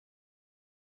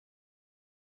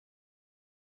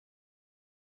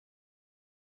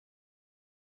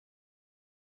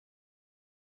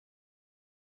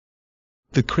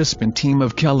The Crispin team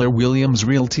of Keller Williams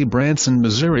Realty Branson,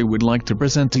 Missouri would like to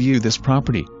present to you this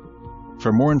property.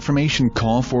 For more information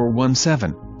call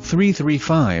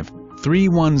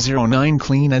 417-335-3109.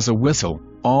 Clean as a whistle,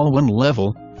 all one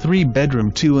level,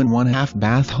 3-bedroom 2.5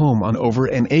 bath home on over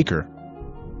an acre.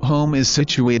 Home is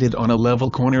situated on a level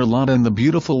corner lot in the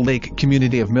beautiful lake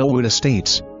community of Millwood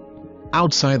Estates.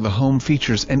 Outside the home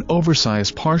features an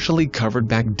oversized partially covered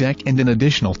back deck and an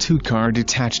additional 2-car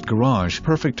detached garage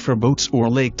perfect for boats or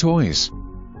lake toys.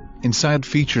 Inside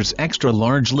features extra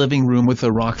large living room with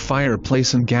a rock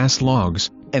fireplace and gas logs,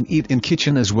 an eat-in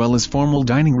kitchen as well as formal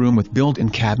dining room with built-in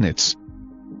cabinets.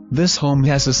 This home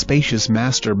has a spacious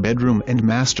master bedroom and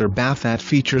master bath that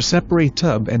feature separate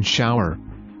tub and shower.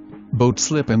 Boat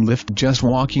slip and lift just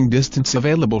walking distance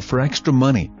available for extra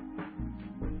money.